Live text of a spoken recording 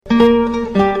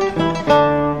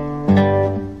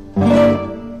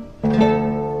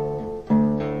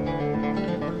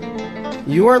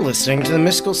You are listening to the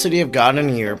Mystical City of God in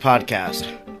a Year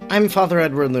podcast. I'm Father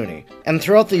Edward Looney, and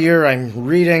throughout the year I'm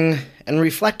reading and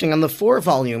reflecting on the 4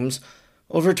 volumes,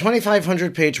 over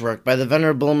 2,500-page work by the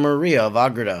Venerable Maria of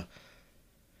Agreda.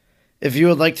 If you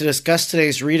would like to discuss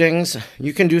today's readings,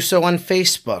 you can do so on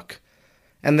Facebook,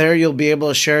 and there you'll be able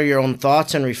to share your own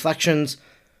thoughts and reflections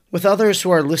with others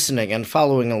who are listening and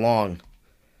following along.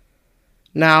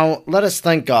 Now, let us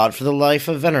thank God for the life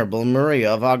of Venerable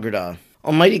Maria of Agreda.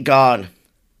 Almighty God,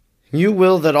 you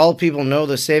will that all people know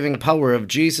the saving power of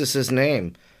Jesus'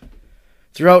 name.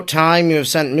 Throughout time, you have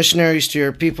sent missionaries to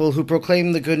your people who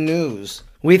proclaim the good news.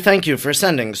 We thank you for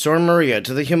sending Sor Maria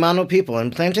to the Humano people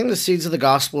and planting the seeds of the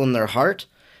gospel in their heart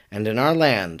and in our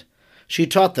land. She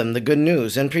taught them the good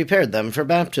news and prepared them for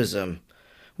baptism.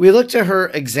 We look to her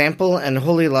example and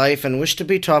holy life and wish to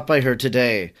be taught by her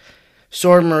today.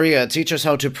 Sor Maria, teach us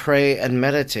how to pray and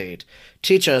meditate.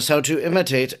 Teach us how to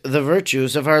imitate the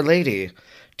virtues of Our Lady.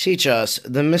 Teach us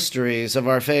the mysteries of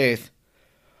our faith.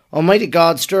 Almighty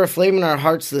God, stir aflame in our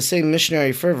hearts the same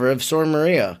missionary fervor of Sor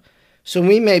Maria, so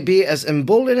we may be as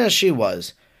emboldened as she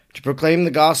was to proclaim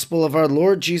the gospel of our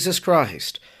Lord Jesus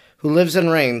Christ, who lives and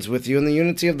reigns with you in the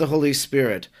unity of the Holy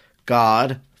Spirit,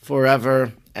 God,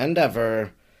 forever and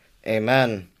ever.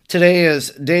 Amen. Today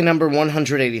is day number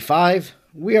 185.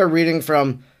 We are reading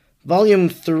from Volume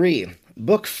 3,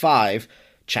 Book 5,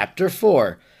 Chapter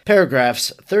 4,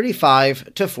 paragraphs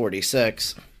 35 to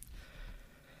 46.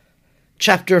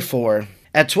 Chapter 4.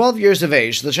 At 12 years of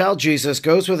age, the child Jesus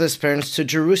goes with his parents to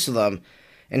Jerusalem,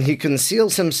 and he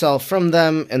conceals himself from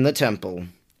them in the temple.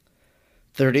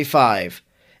 35.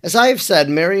 As I have said,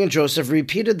 Mary and Joseph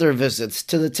repeated their visits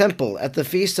to the temple at the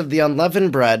Feast of the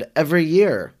Unleavened Bread every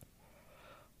year.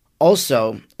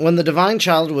 Also, when the divine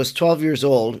child was 12 years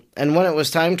old, and when it was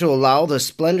time to allow the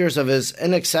splendors of his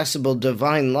inaccessible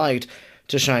divine light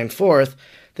to shine forth,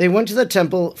 they went to the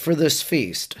temple for this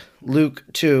feast. Luke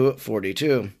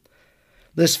 2:42.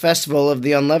 This festival of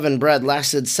the unleavened bread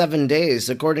lasted 7 days,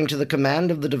 according to the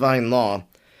command of the divine law,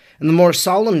 and the more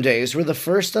solemn days were the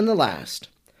first and the last.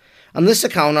 On this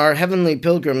account, our heavenly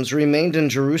pilgrims remained in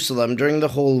Jerusalem during the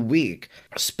whole week,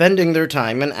 spending their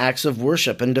time in acts of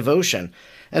worship and devotion,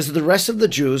 as the rest of the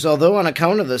Jews, although on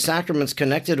account of the sacraments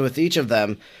connected with each of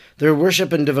them, their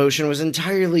worship and devotion was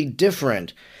entirely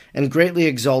different and greatly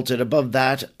exalted above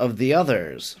that of the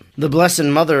others. The Blessed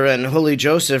Mother and Holy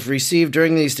Joseph received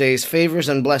during these days favors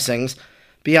and blessings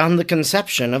beyond the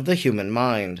conception of the human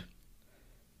mind.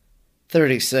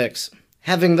 36.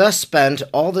 Having thus spent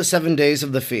all the 7 days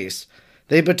of the feast,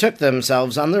 they betook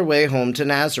themselves on their way home to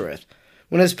Nazareth,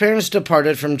 when his parents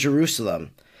departed from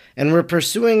Jerusalem, and were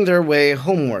pursuing their way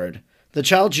homeward. The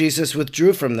child Jesus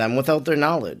withdrew from them without their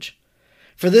knowledge.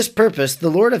 For this purpose the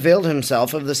Lord availed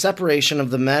himself of the separation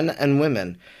of the men and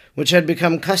women, which had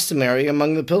become customary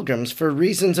among the pilgrims for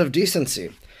reasons of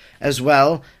decency, as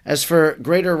well as for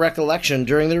greater recollection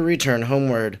during their return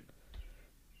homeward.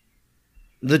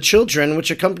 The children which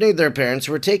accompanied their parents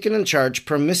were taken in charge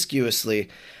promiscuously,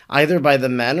 either by the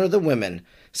men or the women,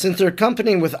 since their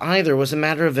company with either was a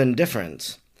matter of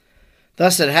indifference.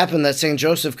 Thus it happened that St.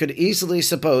 Joseph could easily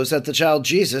suppose that the child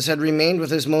Jesus had remained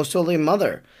with his most holy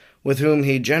mother, with whom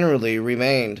he generally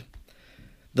remained.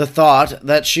 The thought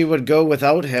that she would go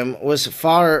without him was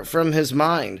far from his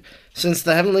mind, since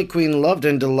the heavenly queen loved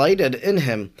and delighted in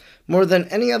him more than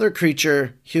any other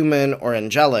creature, human or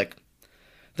angelic.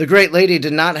 The great lady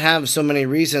did not have so many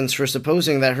reasons for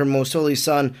supposing that her most holy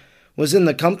son was in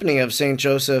the company of St.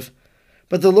 Joseph,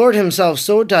 but the Lord himself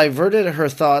so diverted her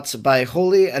thoughts by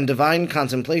holy and divine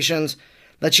contemplations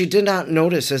that she did not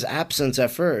notice his absence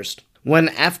at first. When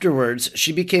afterwards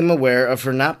she became aware of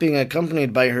her not being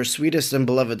accompanied by her sweetest and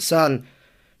beloved son,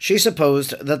 she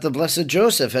supposed that the blessed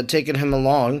Joseph had taken him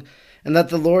along, and that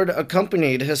the Lord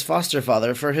accompanied his foster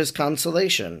father for his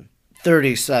consolation.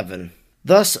 37.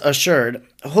 Thus assured,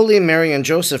 Holy Mary and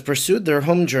Joseph pursued their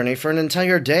home journey for an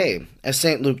entire day, as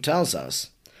St. Luke tells us.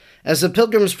 As the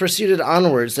pilgrims proceeded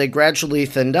onwards, they gradually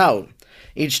thinned out,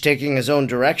 each taking his own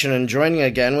direction and joining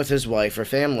again with his wife or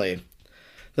family.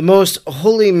 The most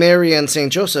holy Mary and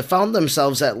St. Joseph found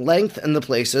themselves at length in the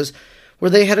places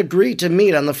where they had agreed to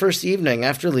meet on the first evening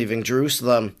after leaving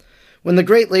Jerusalem. When the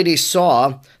great lady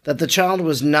saw that the child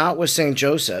was not with St.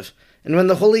 Joseph, and when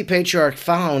the holy patriarch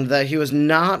found that he was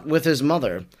not with his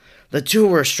mother, the two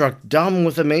were struck dumb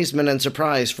with amazement and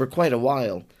surprise for quite a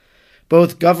while.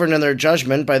 Both, governed in their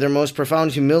judgment by their most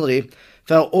profound humility,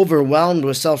 felt overwhelmed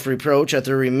with self-reproach at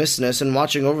their remissness in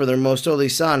watching over their most holy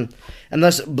son, and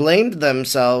thus blamed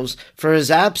themselves for his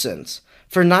absence,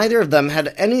 for neither of them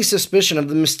had any suspicion of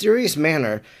the mysterious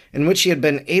manner in which he had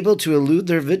been able to elude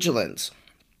their vigilance.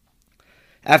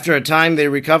 After a time they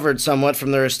recovered somewhat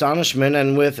from their astonishment,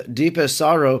 and with deepest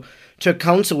sorrow took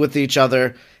counsel with each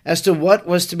other as to what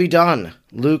was to be done.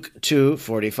 Luke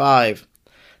 2:45.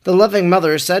 The loving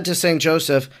mother said to Saint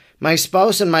Joseph, "My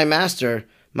spouse and my master,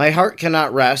 my heart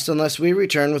cannot rest unless we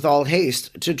return with all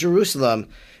haste to Jerusalem,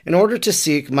 in order to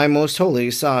seek my most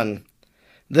holy Son."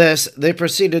 This they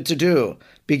proceeded to do,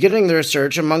 beginning their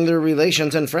search among their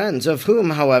relations and friends, of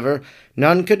whom, however,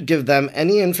 none could give them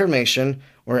any information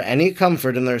or any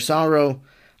comfort in their sorrow.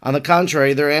 On the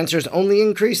contrary, their answers only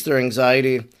increased their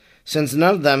anxiety, since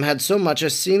none of them had so much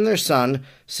as seen their son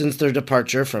since their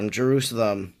departure from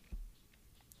Jerusalem.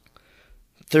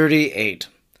 38.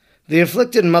 The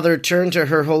afflicted mother turned to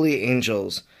her holy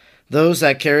angels, those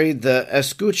that carried the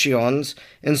escutcheons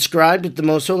inscribed with the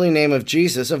most holy name of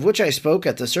Jesus, of which I spoke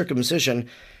at the circumcision,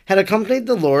 had accompanied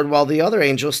the Lord, while the other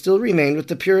angels still remained with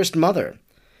the purest mother.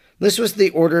 This was the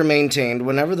order maintained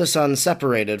whenever the son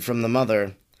separated from the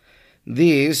mother.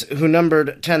 These, who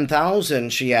numbered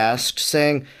 10,000, she asked,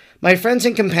 saying, "My friends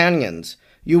and companions,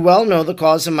 you well know the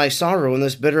cause of my sorrow in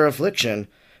this bitter affliction.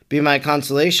 Be my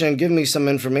consolation and give me some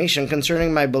information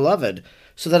concerning my beloved,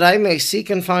 so that I may seek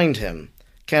and find him."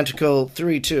 Canticle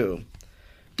 3:2.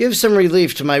 Give some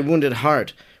relief to my wounded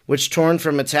heart, which, torn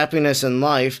from its happiness in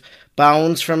life,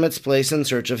 bounds from its place in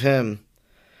search of him.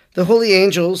 The holy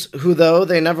angels, who, though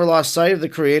they never lost sight of the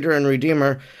Creator and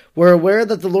Redeemer, were aware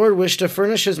that the Lord wished to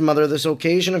furnish his mother this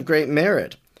occasion of great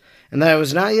merit, and that it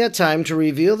was not yet time to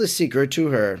reveal the secret to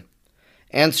her,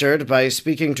 answered by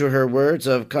speaking to her words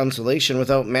of consolation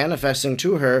without manifesting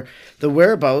to her the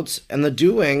whereabouts and the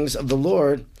doings of the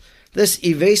Lord. This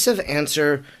evasive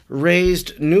answer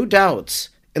raised new doubts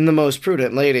in the most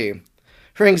prudent lady.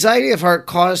 Her anxiety of heart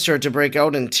caused her to break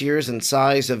out in tears and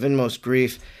sighs of inmost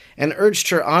grief, and urged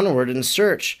her onward in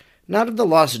search, not of the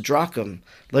lost drachm,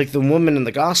 like the woman in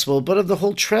the Gospel, but of the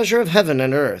whole treasure of heaven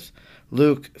and earth.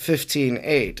 Luke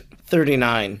 15:8,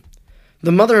 39.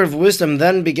 The mother of wisdom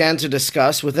then began to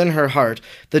discuss within her heart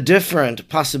the different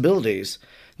possibilities.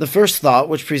 The first thought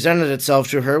which presented itself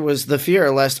to her was the fear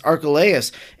lest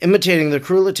Archelaus, imitating the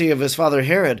cruelty of his father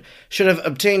Herod, should have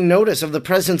obtained notice of the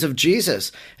presence of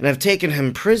Jesus and have taken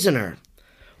him prisoner.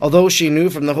 Although she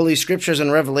knew from the Holy Scriptures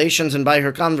and revelations and by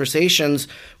her conversations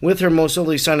with her most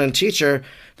holy Son and teacher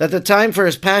that the time for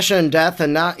his passion and death had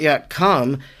not yet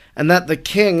come, and that the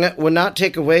king would not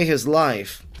take away his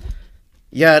life,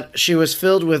 yet she was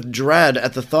filled with dread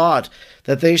at the thought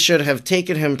that they should have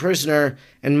taken him prisoner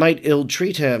and might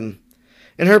ill-treat him.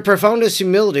 In her profoundest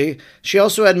humility, she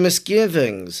also had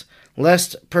misgivings,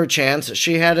 lest perchance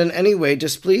she had in any way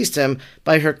displeased him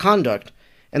by her conduct,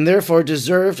 and therefore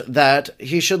deserved that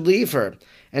he should leave her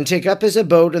and take up his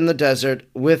abode in the desert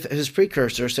with his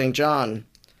precursor, St. John.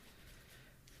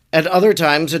 At other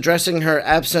times, addressing her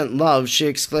absent love, she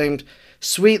exclaimed,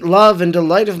 "Sweet love and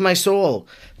delight of my soul,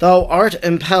 thou art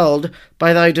impelled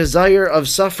by thy desire of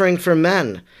suffering for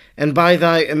men, and by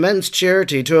thy immense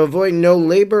charity to avoid no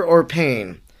labor or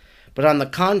pain. But on the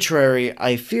contrary,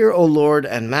 I fear, O Lord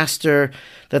and Master,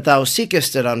 that thou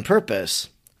seekest it on purpose."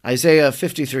 Isaiah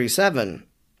 53:7.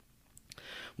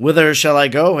 "Whither shall I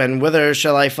go, and whither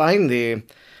shall I find thee,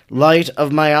 light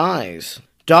of my eyes?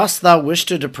 Dost thou wish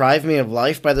to deprive me of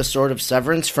life by the sword of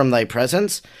severance from thy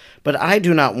presence? But I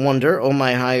do not wonder, O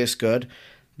my highest good,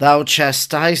 thou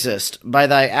chastisest by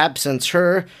thy absence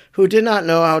her who did not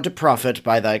know how to profit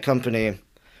by thy company.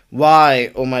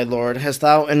 Why, O my Lord, hast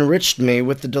thou enriched me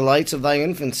with the delights of thy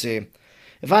infancy,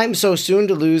 if I am so soon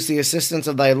to lose the assistance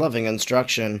of thy loving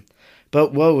instruction?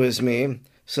 But woe is me,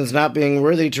 since not being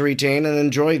worthy to retain and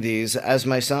enjoy these as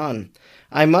my son,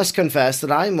 I must confess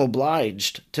that I am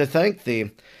obliged to thank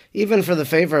thee, even for the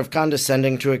favor of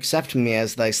condescending to accept me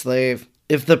as thy slave.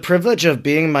 If the privilege of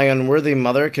being my unworthy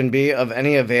mother can be of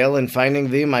any avail in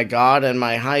finding thee, my God and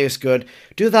my highest good,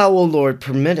 do thou, O Lord,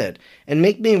 permit it, and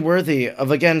make me worthy of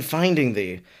again finding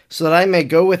thee, so that I may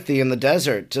go with thee in the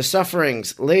desert, to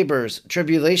sufferings, labors,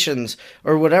 tribulations,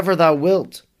 or whatever thou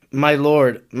wilt. My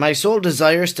Lord, my soul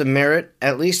desires to merit,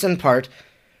 at least in part,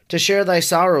 to share thy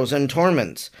sorrows and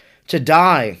torments, to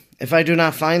die if I do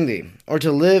not find thee, or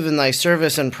to live in thy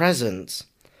service and presence.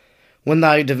 When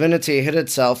thy divinity hid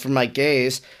itself from my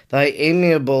gaze, thy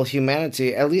amiable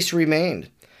humanity at least remained.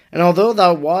 And although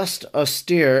thou wast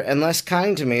austere and less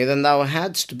kind to me than thou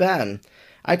hadst been,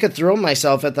 I could throw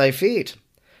myself at thy feet.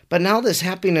 But now this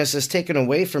happiness is taken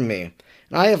away from me,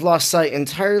 and I have lost sight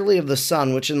entirely of the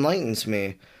sun which enlightens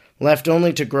me, left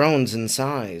only to groans and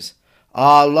sighs.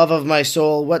 Ah, love of my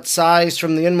soul, what sighs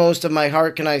from the inmost of my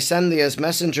heart can I send thee as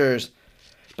messengers?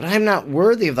 But I am not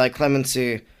worthy of thy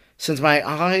clemency, since my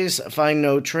eyes find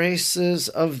no traces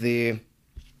of thee.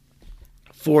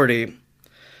 40.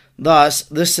 Thus,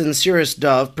 this sincerest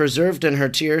dove preserved in her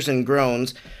tears and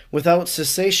groans, without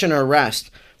cessation or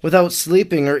rest, without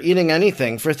sleeping or eating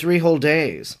anything, for 3 whole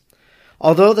days.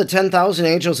 Although the 10,000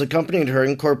 angels accompanied her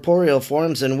in corporeal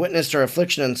forms and witnessed her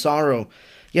affliction and sorrow,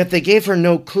 yet they gave her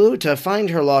no clue to find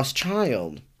her lost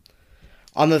child.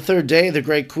 On the 3rd day, the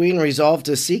great queen resolved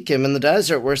to seek him in the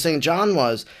desert where St. John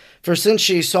was, for since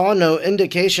she saw no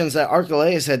indications that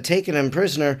Archelaus had taken him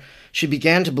prisoner, she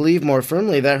began to believe more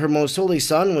firmly that her most holy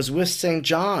son was with St.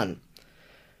 John.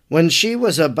 When she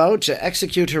was about to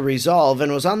execute her resolve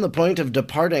and was on the point of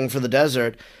departing for the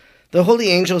desert, the holy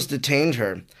angels detained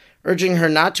her, urging her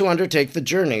not to undertake the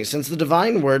journey, since the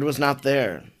divine word was not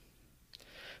there.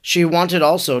 She wanted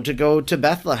also to go to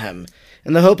Bethlehem,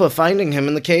 in the hope of finding him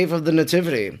in the cave of the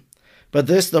Nativity. But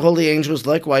this the holy angels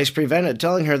likewise prevented,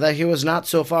 telling her that he was not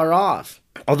so far off.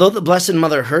 Although the Blessed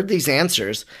Mother heard these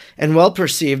answers, and well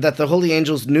perceived that the holy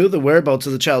angels knew the whereabouts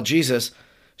of the child Jesus,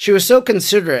 she was so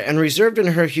considerate and reserved in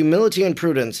her humility and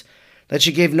prudence that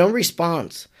she gave no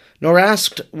response, nor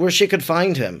asked where she could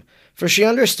find him, for she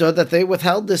understood that they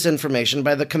withheld this information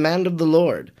by the command of the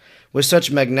Lord. With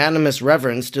such magnanimous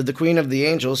reverence did the Queen of the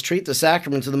Angels treat the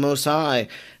sacraments of the Most High,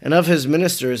 and of his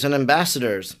ministers and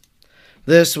ambassadors.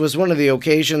 This was one of the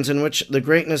occasions in which the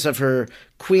greatness of her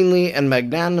queenly and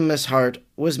magnanimous heart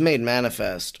was made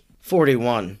manifest.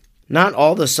 41. Not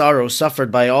all the sorrow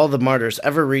suffered by all the martyrs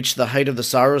ever reached the height of the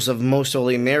sorrows of Most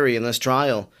Holy Mary in this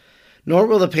trial, nor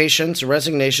will the patience,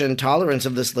 resignation, and tolerance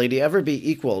of this lady ever be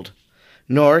equaled.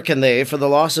 Nor can they, for the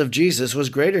loss of Jesus was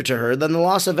greater to her than the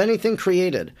loss of anything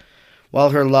created,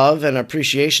 while her love and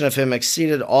appreciation of him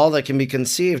exceeded all that can be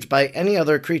conceived by any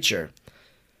other creature.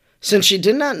 Since she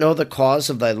did not know the cause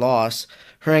of thy loss,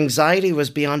 her anxiety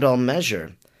was beyond all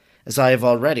measure, as I have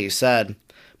already said.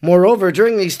 Moreover,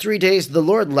 during these 3 days the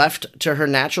Lord left to her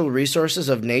natural resources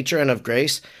of nature and of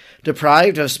grace,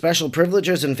 deprived of special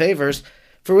privileges and favors,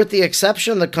 for with the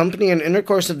exception of the company and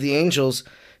intercourse of the angels,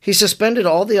 he suspended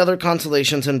all the other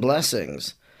consolations and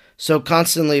blessings, so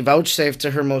constantly vouchsafed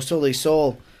to her most holy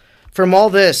soul. From all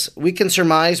this we can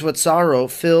surmise what sorrow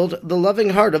filled the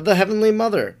loving heart of the Heavenly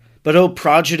Mother. But, O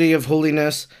prodigy of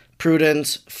holiness,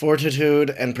 prudence,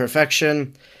 fortitude, and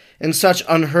perfection, in such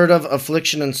unheard-of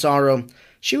affliction and sorrow,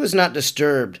 she was not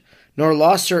disturbed, nor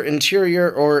lost her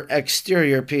interior or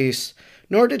exterior peace,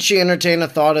 nor did she entertain a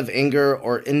thought of anger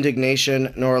or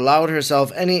indignation, nor allowed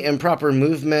herself any improper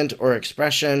movement or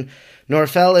expression, nor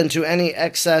fell into any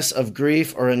excess of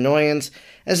grief or annoyance,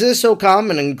 as is so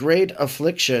common in great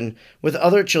affliction with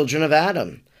other children of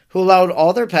Adam, who allowed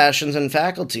all their passions and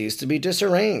faculties to be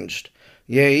disarranged,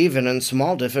 yea, even in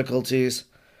small difficulties.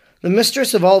 The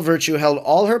mistress of all virtue held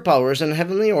all her powers in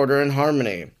heavenly order and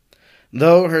harmony.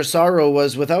 Though her sorrow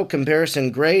was without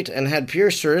comparison great and had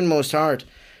pierced her inmost heart,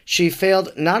 she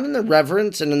failed not in the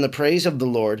reverence and in the praise of the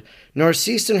Lord, nor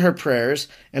ceased in her prayers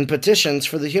and petitions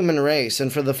for the human race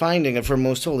and for the finding of her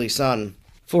most holy Son.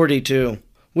 42.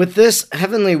 With this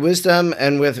heavenly wisdom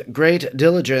and with great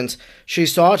diligence she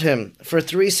sought him for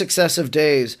 3 successive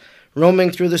days,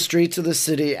 roaming through the streets of the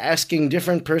city, asking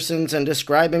different persons and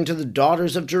describing to the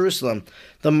daughters of Jerusalem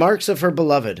the marks of her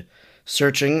beloved,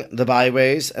 searching the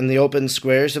byways and the open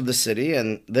squares of the city,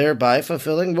 and thereby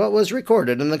fulfilling what was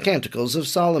recorded in the Canticles of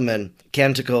Solomon.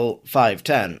 Canticle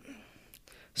 5:10.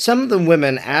 Some of the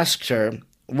women asked her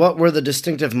what were the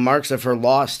distinctive marks of her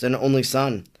lost and only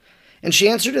son. And she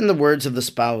answered in the words of the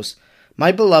spouse,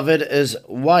 "My beloved is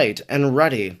white and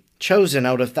ruddy, chosen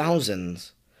out of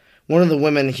thousands." One of the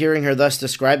women, hearing her thus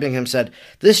describing him, said,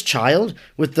 "This child,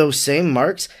 with those same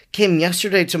marks, came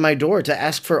yesterday to my door to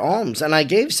ask for alms, and I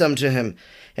gave some to him,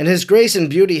 and his grace and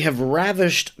beauty have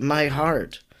ravished my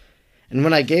heart. And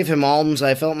when I gave him alms,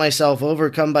 I felt myself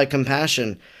overcome by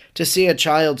compassion to see a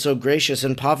child so gracious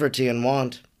in poverty and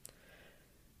want."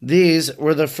 These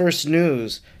were the first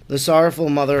news the sorrowful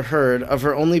mother heard of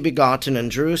her only begotten in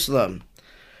Jerusalem.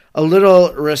 A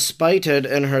little respited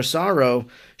in her sorrow,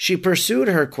 she pursued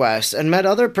her quest and met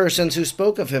other persons who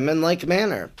spoke of him in like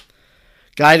manner.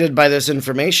 Guided by this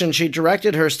information, she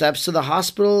directed her steps to the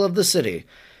hospital of the city,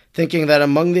 thinking that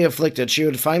among the afflicted she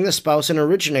would find the spouse and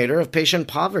originator of patient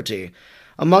poverty,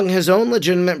 among his own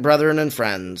legitimate brethren and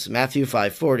friends. Matthew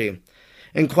 5:40.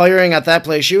 Inquiring at that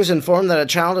place, she was informed that a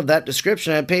child of that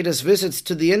description had paid his visits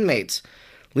to the inmates,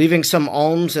 leaving some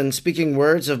alms and speaking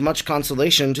words of much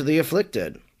consolation to the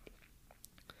afflicted.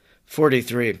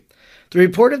 43. The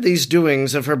report of these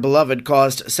doings of her beloved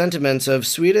caused sentiments of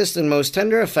sweetest and most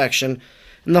tender affection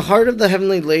in the heart of the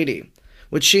heavenly Lady,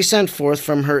 which she sent forth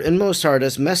from her inmost heart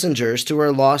as messengers to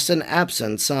her lost and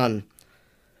absent son.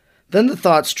 Then the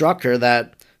thought struck her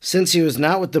that, since he was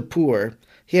not with the poor,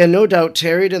 he had no doubt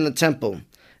tarried in the temple,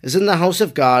 is in the house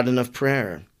of God and of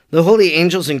prayer. The holy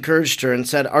angels encouraged her and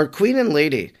said, Our Queen and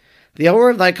Lady, the hour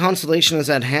of thy consolation is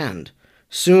at hand.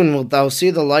 Soon wilt thou see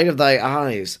the light of thy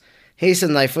eyes.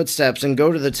 Hasten thy footsteps and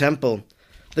go to the temple.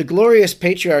 The glorious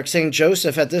patriarch Saint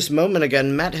Joseph at this moment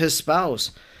again met his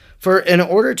spouse, for in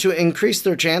order to increase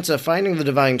their chance of finding the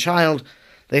divine child,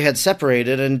 they had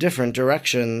separated in different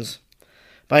directions.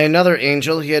 By another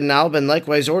angel he had now been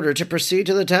likewise ordered to proceed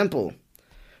to the temple.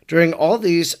 During all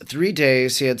these 3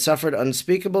 days he had suffered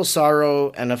unspeakable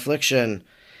sorrow and affliction,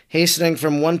 hastening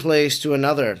from one place to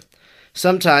another,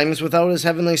 sometimes without his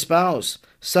heavenly spouse,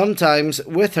 sometimes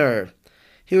with her.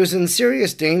 He was in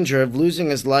serious danger of losing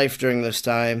his life during this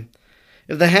time.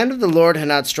 If the hand of the Lord had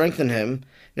not strengthened him,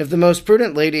 if the most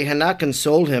prudent lady had not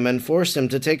consoled him and forced him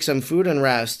to take some food and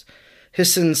rest,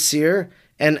 his sincere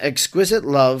and exquisite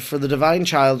love for the divine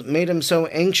child made him so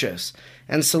anxious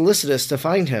and solicitous to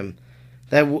find him,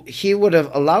 that he would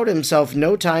have allowed himself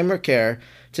no time or care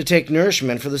to take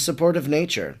nourishment for the support of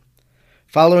nature.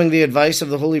 Following the advice of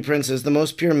the holy princes, the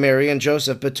most pure Mary and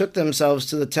Joseph betook themselves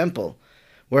to the temple,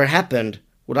 where happened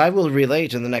what I will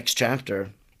relate in the next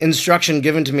chapter. Instruction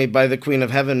given to me by the Queen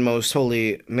of Heaven, most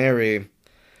holy Mary.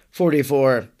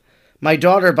 44. My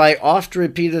daughter, by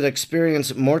oft-repeated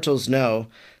experience mortals know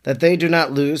that they do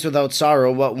not lose without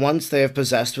sorrow what once they have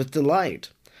possessed with delight.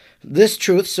 This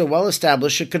truth so well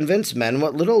established should convince men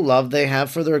what little love they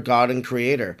have for their God and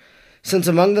Creator, since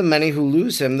among the many who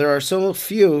lose him there are so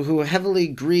few who heavily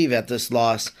grieve at this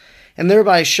loss, and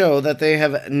thereby show that they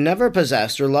have never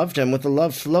possessed or loved him with a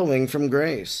love flowing from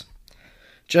grace.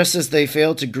 Just as they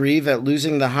fail to grieve at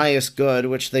losing the highest good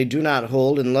which they do not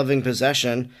hold in loving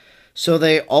possession, so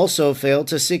they also fail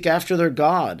to seek after their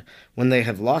God when they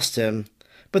have lost him.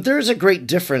 But there is a great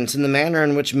difference in the manner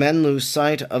in which men lose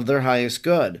sight of their highest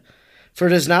good. For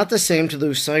it is not the same to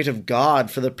lose sight of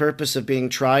God for the purpose of being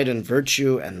tried in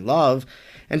virtue and love,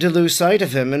 and to lose sight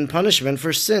of him in punishment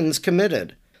for sins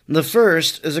committed. The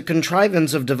first is a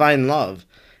contrivance of divine love,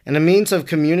 and a means of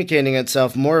communicating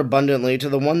itself more abundantly to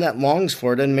the one that longs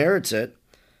for it and merits it.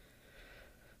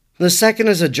 The second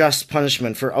is a just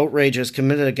punishment for outrages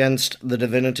committed against the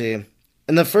divinity.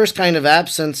 In the first kind of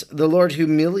absence, the Lord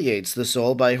humiliates the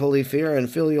soul by holy fear and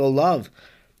filial love,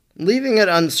 leaving it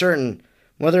uncertain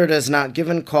whether it has not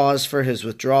given cause for his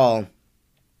withdrawal.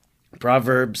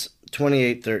 Proverbs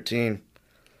 28:13.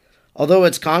 Although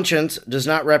its conscience does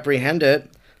not reprehend it,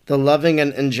 the loving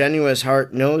and ingenuous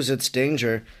heart knows its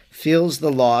danger, feels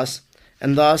the loss,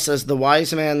 and thus, as the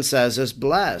wise man says, is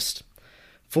blessed.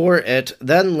 For it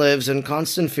then lives in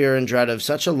constant fear and dread of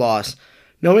such a loss,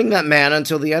 knowing that man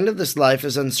until the end of this life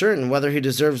is uncertain whether he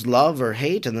deserves love or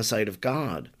hate in the sight of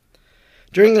God.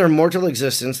 During their mortal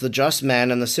existence, the just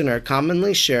man and the sinner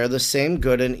commonly share the same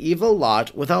good and evil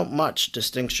lot without much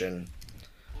distinction.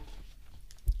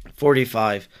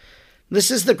 45.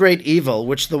 This is the great evil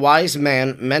which the wise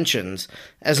man mentions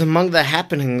as among the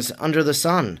happenings under the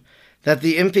sun, that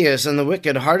the impious and the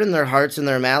wicked harden their hearts in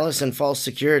their malice and false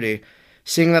security,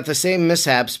 seeing that the same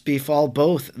mishaps befall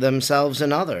both themselves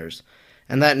and others,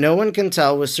 and that no one can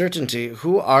tell with certainty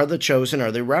who are the chosen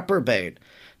or the reprobate,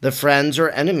 the friends or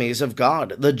enemies of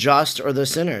God, the just or the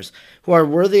sinners, who are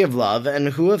worthy of love and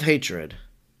who of hatred.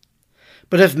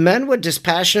 But if men would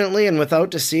dispassionately and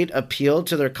without deceit appeal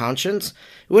to their conscience,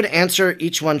 it would answer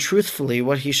each one truthfully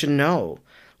what he should know.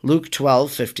 Luke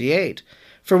 12:58.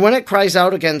 For when it cries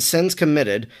out against sins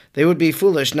committed, they would be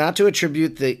foolish not to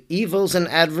attribute the evils and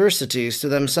adversities to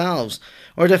themselves,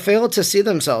 or to fail to see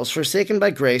themselves forsaken by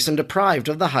grace and deprived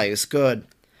of the highest good.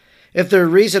 If their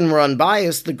reason were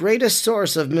unbiased, the greatest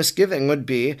source of misgiving would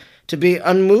be to be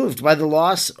unmoved by the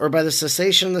loss or by the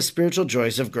cessation of the spiritual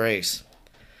joys of grace.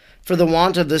 For the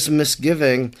want of this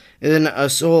misgiving in a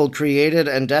soul created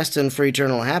and destined for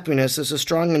eternal happiness is a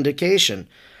strong indication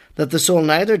that the soul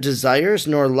neither desires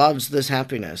nor loves this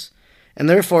happiness, and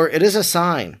therefore it is a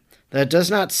sign that it does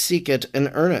not seek it in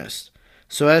earnest,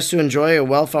 so as to enjoy a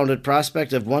well-founded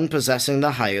prospect of one possessing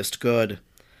the highest good.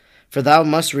 For thou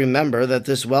must remember that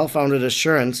this well-founded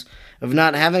assurance of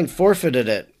not having forfeited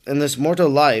it in this mortal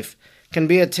life can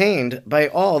be attained by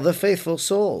all the faithful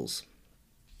souls.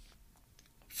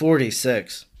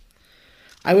 46.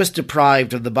 I was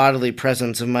deprived of the bodily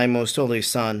presence of my most holy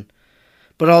Son,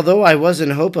 but although I was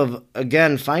in hope of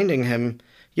again finding him,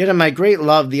 yet in my great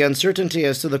love the uncertainty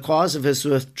as to the cause of his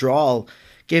withdrawal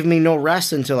gave me no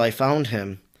rest until I found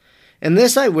him. In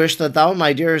this I wish that thou,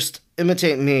 my dearest,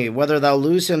 imitate me, whether thou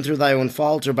lose him through thy own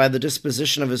fault or by the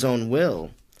disposition of his own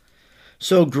will.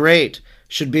 So great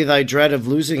should be thy dread of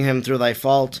losing him through thy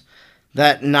fault,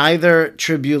 that neither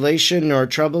tribulation, nor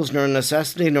troubles, nor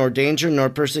necessity, nor danger, nor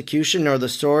persecution, nor the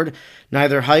sword,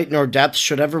 neither height nor depth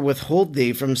should ever withhold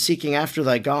thee from seeking after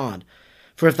thy God.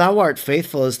 For if thou art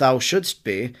faithful as thou shouldst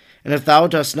be, and if thou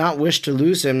dost not wish to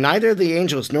lose him, neither the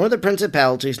angels, nor the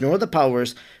principalities, nor the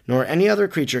powers, nor any other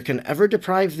creature can ever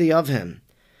deprive thee of him.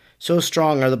 So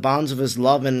strong are the bonds of his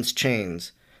love and its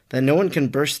chains, that no one can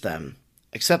burst them,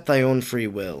 except thy own free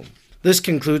will. This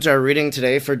concludes our reading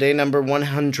today for day number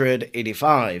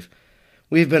 185.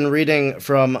 We've been reading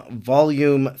from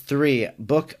Volume 3,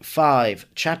 Book 5,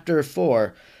 Chapter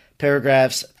 4,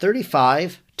 paragraphs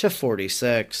 35 to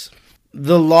 46.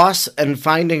 The loss and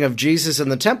finding of Jesus in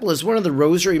the temple is one of the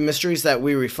rosary mysteries that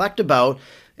we reflect about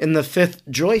in the fifth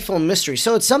joyful mystery.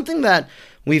 So it's something that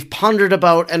we've pondered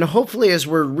about, and hopefully as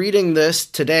we're reading this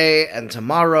today and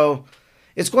tomorrow,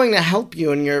 it's going to help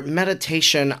you in your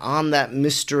meditation on that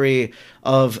mystery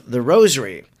of the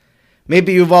rosary.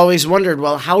 Maybe you've always wondered,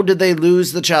 well, how did they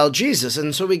lose the child Jesus?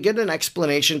 And so we get an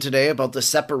explanation today about the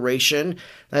separation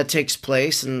that takes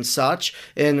place and such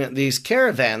in these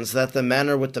caravans, that the men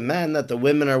are with the men, that the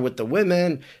women are with the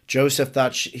women. Joseph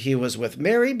thought he was with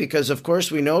Mary because, of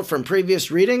course, we know from previous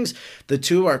readings, the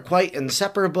two are quite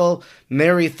inseparable.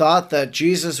 Mary thought that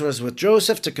Jesus was with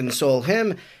Joseph to console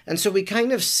him. And so we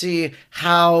kind of see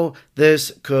how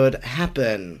this could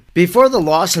happen. Before the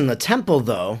loss in the temple,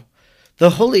 though,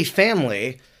 the Holy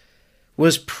Family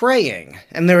was praying,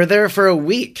 and they were there for a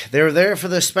week. They were there for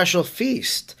the special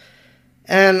feast.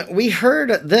 And we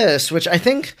heard this, which I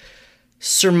think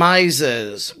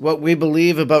surmises what we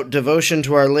believe about devotion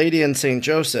to Our Lady and St.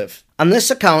 Joseph. On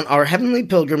this account, our heavenly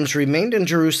pilgrims remained in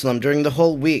Jerusalem during the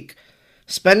whole week,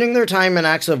 spending their time in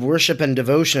acts of worship and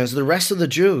devotion as the rest of the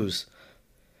Jews.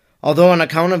 Although on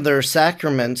account of their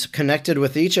sacraments connected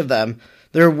with each of them,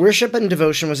 their worship and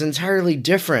devotion was entirely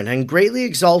different and greatly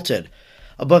exalted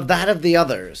above that of the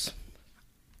others.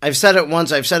 I've said it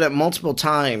once, I've said it multiple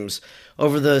times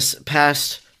over this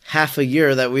past half a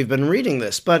year that we've been reading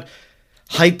this, but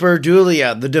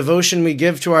hyperdulia, the devotion we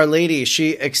give to Our Lady, she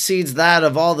exceeds that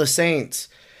of all the saints.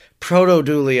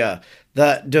 Protodulia,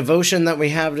 the devotion that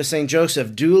we have to St. Joseph.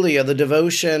 Dulia, the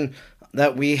devotion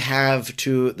that we have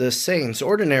to the saints,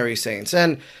 ordinary saints.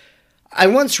 And I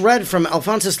once read from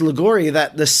Alphonsus Liguori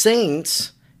that the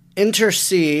saints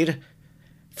intercede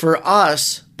for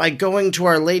us by going to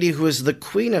Our Lady, who is the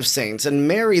Queen of Saints, and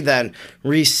Mary then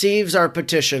receives our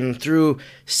petition through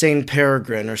Saint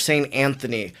Peregrine or Saint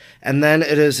Anthony, and then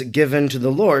it is given to the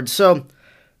Lord. So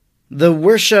the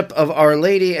worship of Our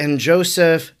Lady and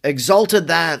Joseph exalted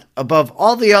that above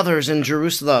all the others in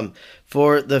Jerusalem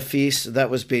for the feast that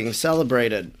was being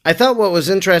celebrated. I thought what was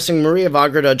interesting, Maria of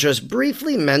Agreda just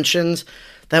briefly mentions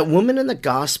that woman in the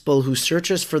gospel who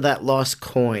searches for that lost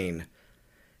coin,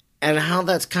 and how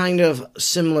that's kind of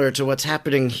similar to what's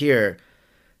happening here,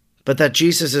 but that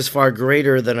Jesus is far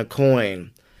greater than a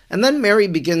coin. And then Mary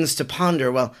begins to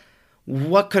ponder, well,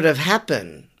 what could have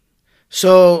happened?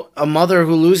 So a mother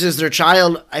who loses their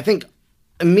child, I think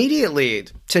immediately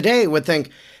today would think,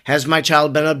 has my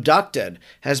child been abducted?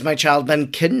 Has my child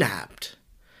been kidnapped?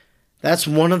 That's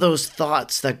one of those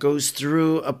thoughts that goes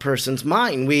through a person's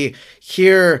mind. We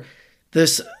hear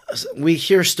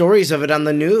stories of it on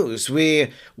the news.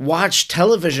 We watch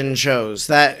television shows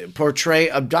that portray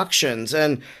abductions.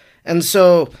 And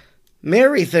so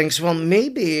Mary thinks, well,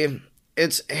 maybe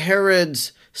it's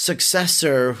Herod's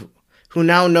successor who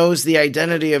now knows the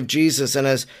identity of Jesus and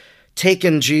has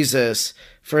taken Jesus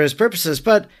for his purposes.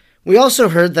 But we also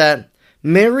heard that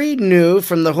Mary knew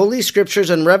from the Holy Scriptures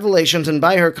and revelations and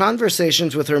by her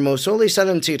conversations with her most holy Son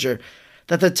and teacher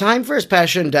that the time for his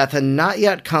passion and death had not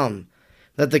yet come,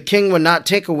 that the king would not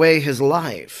take away his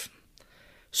life.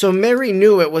 So Mary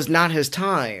knew it was not his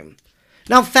time.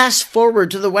 Now fast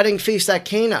forward to the wedding feast at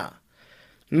Cana.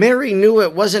 Mary knew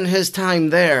it wasn't his time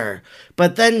there,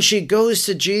 but then she goes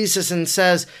to Jesus and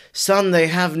says, "Son, they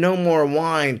have no more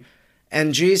wine."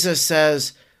 And Jesus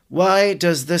says, "Why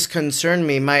does this concern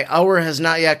me? My hour has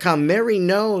not yet come." Mary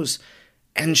knows,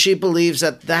 and she believes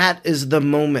that that is the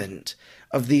moment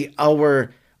of the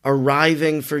hour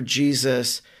arriving for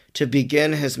Jesus to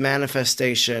begin his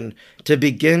manifestation, to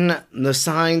begin the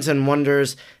signs and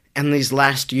wonders and these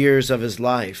last years of his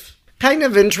life. Kind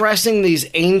of interesting, these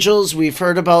angels, we've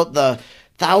heard about the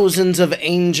thousands of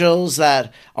angels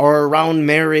that are around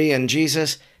Mary and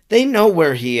Jesus. They know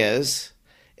where he is.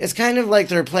 It's kind of like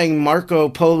they're playing Marco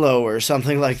Polo or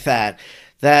something like that.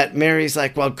 That Mary's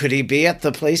like, well, could he be at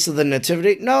the place of the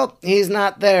nativity? No, he's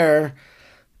not there.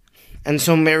 And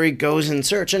so Mary goes in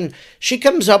search, and she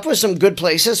comes up with some good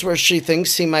places where she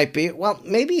thinks he might be. Well,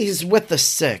 maybe he's with the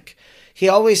sick. he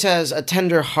always has a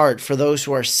tender heart for those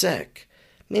who are sick.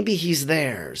 Maybe he's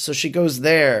there. So she goes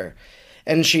there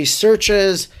and she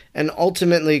searches and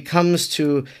ultimately comes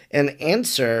to an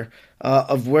answer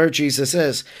of where Jesus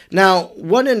is. Now,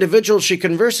 one individual she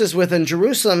converses with in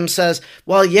Jerusalem says,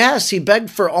 well, yes, he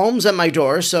begged for alms at my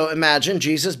door. So imagine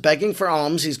Jesus begging for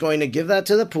alms. He's going to give that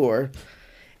to the poor.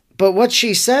 But what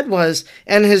she said was,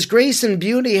 and his grace and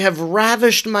beauty have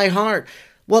ravished my heart.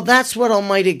 Well, that's what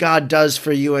Almighty God does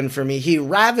for you and for me. He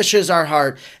ravishes our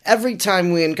heart every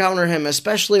time we encounter him,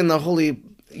 especially in the Holy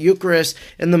Eucharist,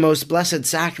 in the most blessed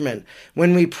sacrament.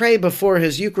 When we pray before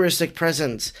his Eucharistic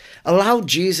presence, allow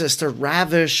Jesus to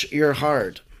ravish your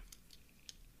heart.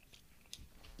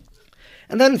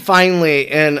 And then finally,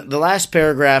 in the last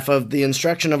paragraph of the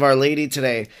instruction of Our Lady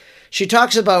today, she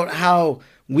talks about how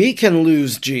we can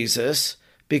lose Jesus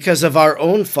because of our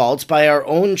own faults, by our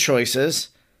own choices,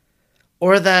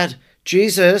 or that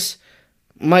Jesus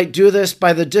might do this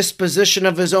by the disposition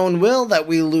of his own will that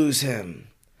we lose him.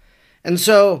 And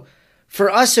so, for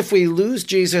us, if we lose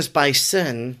Jesus by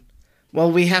sin,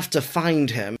 well, we have to find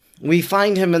him. We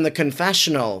find him in the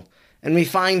confessional, and we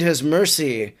find his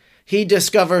mercy. He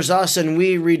discovers us, and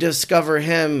we rediscover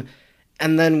him,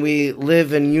 and then we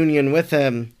live in union with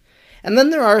him. And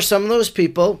then there are some of those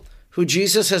people who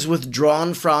Jesus has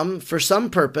withdrawn from for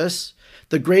some purpose.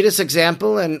 The greatest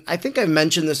example, and I think I've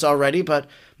mentioned this already, but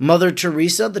Mother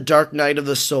Teresa, the dark night of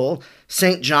the soul,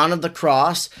 St. John of the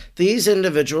Cross, these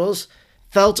individuals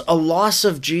felt a loss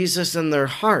of Jesus in their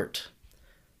heart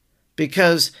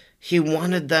because he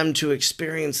wanted them to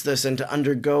experience this and to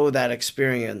undergo that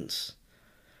experience.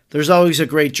 There's always a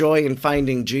great joy in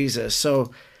finding Jesus.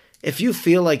 So if you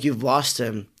feel like you've lost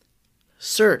him,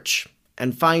 search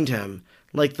and find him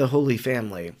like the Holy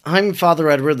Family. I'm Father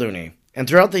Edward Looney. And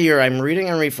throughout the year, I'm reading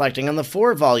and reflecting on the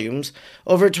 4 volumes,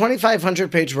 over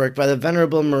 2,500-page work by the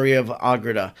Venerable Maria of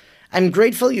Agreda. I'm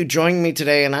grateful you joined me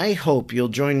today, and I hope you'll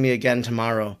join me again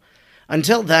tomorrow.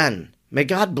 Until then, may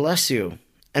God bless you,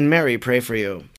 and Mary pray for you.